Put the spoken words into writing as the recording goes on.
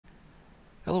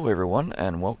Hello everyone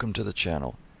and welcome to the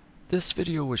channel. This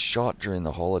video was shot during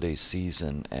the holiday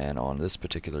season, and on this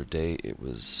particular day it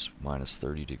was minus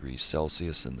 30 degrees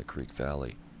Celsius in the Creek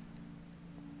Valley.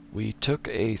 We took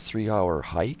a 3-hour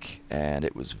hike and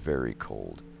it was very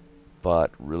cold,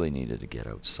 but really needed to get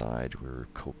outside. We were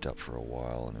coked up for a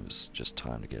while and it was just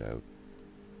time to get out.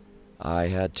 I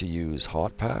had to use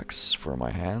hot packs for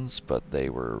my hands, but they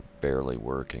were barely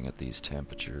working at these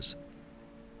temperatures.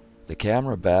 The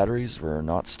camera batteries were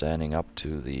not standing up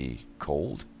to the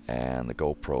cold, and the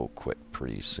GoPro quit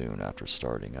pretty soon after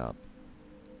starting up.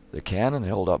 The Canon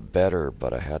held up better,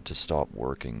 but I had to stop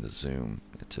working the zoom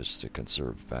just to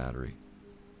conserve battery.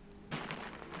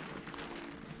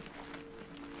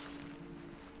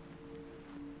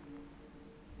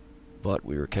 But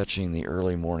we were catching the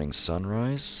early morning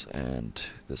sunrise, and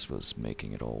this was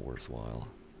making it all worthwhile.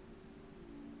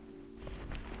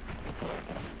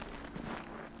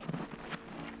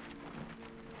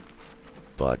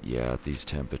 But yeah, at these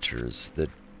temperatures, the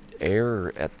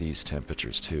air at these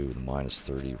temperatures too, the minus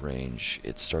 30 range,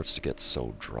 it starts to get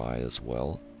so dry as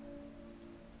well.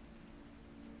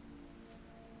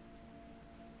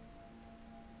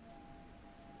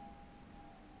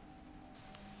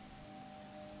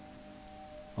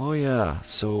 Oh yeah,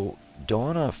 so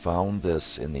Donna found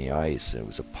this in the ice. It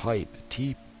was a pipe,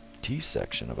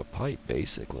 T-section of a pipe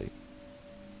basically.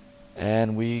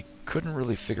 And we couldn't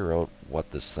really figure out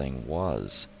what this thing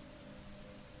was.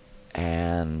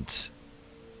 And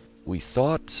we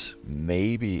thought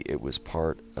maybe it was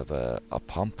part of a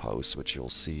pump house, which you'll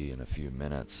see in a few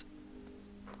minutes.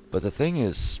 But the thing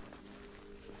is,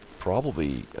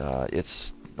 probably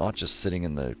it's not just sitting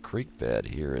in the creek bed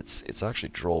here, it's actually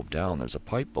drove down. There's a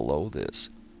pipe below this.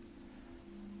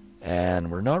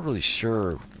 And we're not really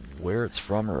sure where it's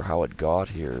from or how it got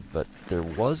here, but there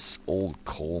was old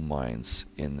coal mines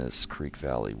in this creek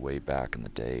valley way back in the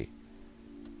day.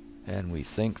 And we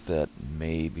think that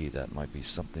maybe that might be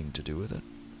something to do with it.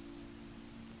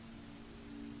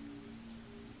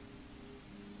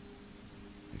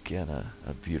 Again,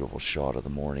 a beautiful shot of the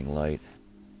morning light.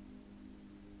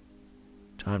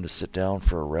 Time to sit down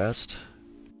for a rest.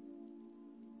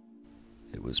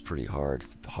 It was pretty hard.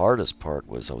 The hardest part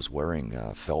was I was wearing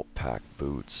felt pack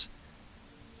boots,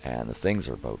 and the things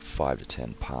are about 5 to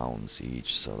 10 pounds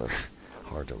each, so they're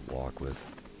hard to walk with.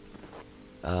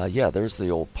 Yeah, there's the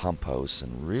old pump house,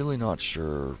 and really not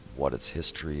sure what its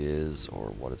history is or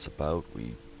what it's about.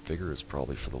 We figure it's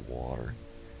probably for the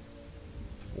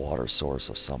water source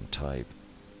of some type.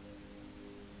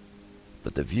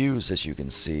 But the views, as you can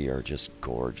see, are just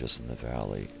gorgeous in the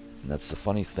valley. And that's the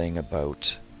funny thing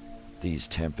about these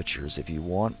temperatures. If you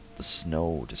want the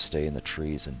snow to stay in the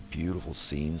trees and beautiful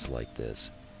scenes like this,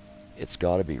 it's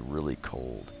got to be really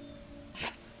cold.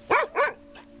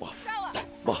 Buff.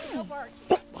 Buff.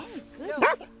 Buff.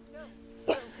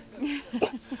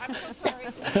 I'm so sorry.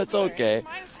 That's okay.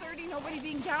 Minus 30, nobody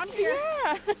being down here.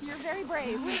 Yeah. You're very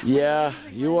brave. Yeah,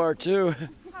 you are too.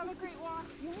 Have a great walk.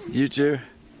 You too.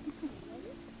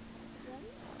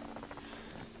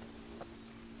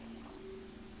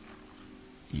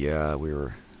 Yeah, we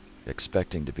were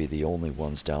expecting to be the only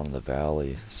ones down in the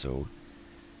valley, so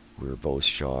we were both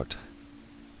shocked.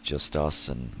 Just us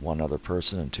and one other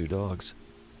person and 2 dogs.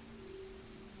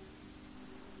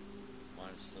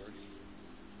 Minus 30.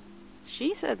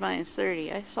 She said minus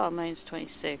 30. I saw minus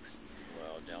 26.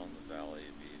 Well, down in the valley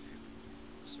it'd be a few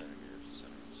centimeters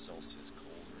Celsius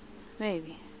colder.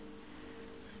 Maybe.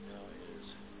 Right now it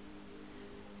is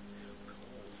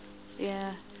cold.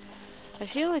 Yeah. I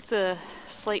feel like the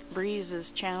slight breeze is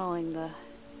channeling the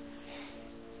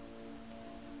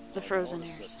frozen I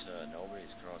noticed airs. that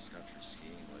nobody's cross-country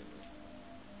skiing lately.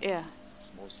 Yeah. It's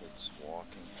mostly just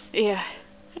walking. Yeah.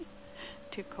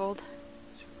 Too cold.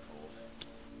 Too cold.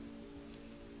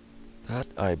 That,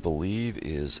 I believe,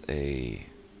 is a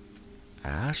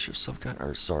ash of some kind,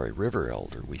 or sorry, river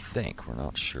elder, we think. We're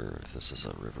not sure if this is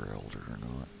a river elder or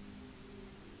not.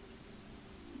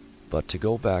 But to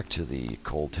go back to the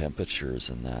cold temperatures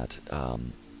and that,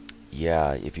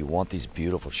 yeah, if you want these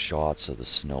beautiful shots of the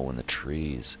snow and the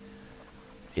trees,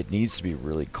 it needs to be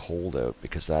really cold out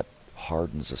because that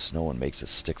hardens the snow and makes it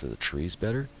stick to the trees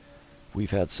better.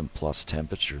 We've had some plus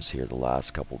temperatures here the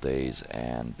last couple days,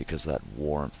 and because of that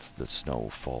warmth, the snow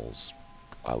falls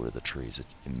out of the trees. It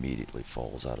immediately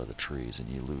falls out of the trees and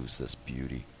you lose this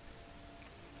beauty.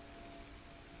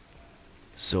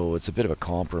 So it's a bit of a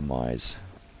compromise.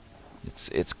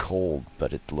 It's cold,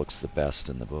 but it looks the best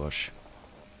in the bush.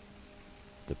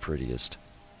 The prettiest.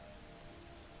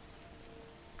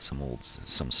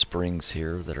 Some springs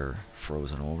here that are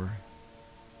frozen over.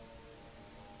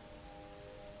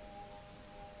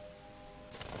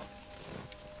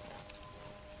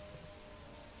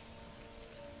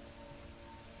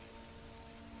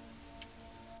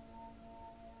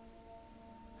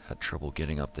 Had trouble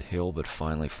getting up the hill, but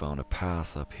finally found a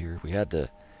path up here. We had to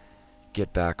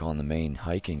get back on the main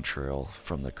hiking trail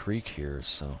from the creek here,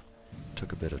 so it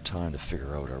took a bit of time to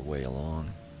figure out our way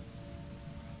along.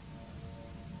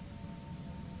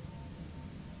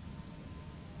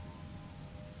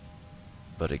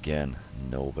 But again,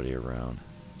 nobody around.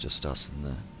 Just us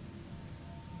and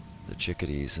the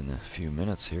chickadees in a few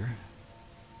minutes here.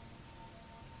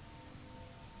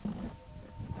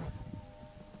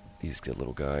 These good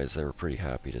little guys, they were pretty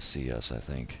happy to see us, I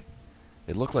think.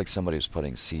 It looked like somebody was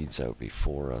putting seeds out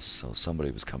before us, so somebody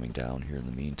was coming down here in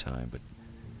the meantime, but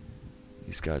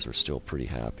these guys were still pretty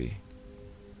happy.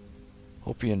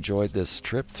 Hope you enjoyed this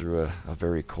trip through a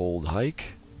very cold hike.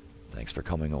 Thanks for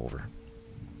coming over.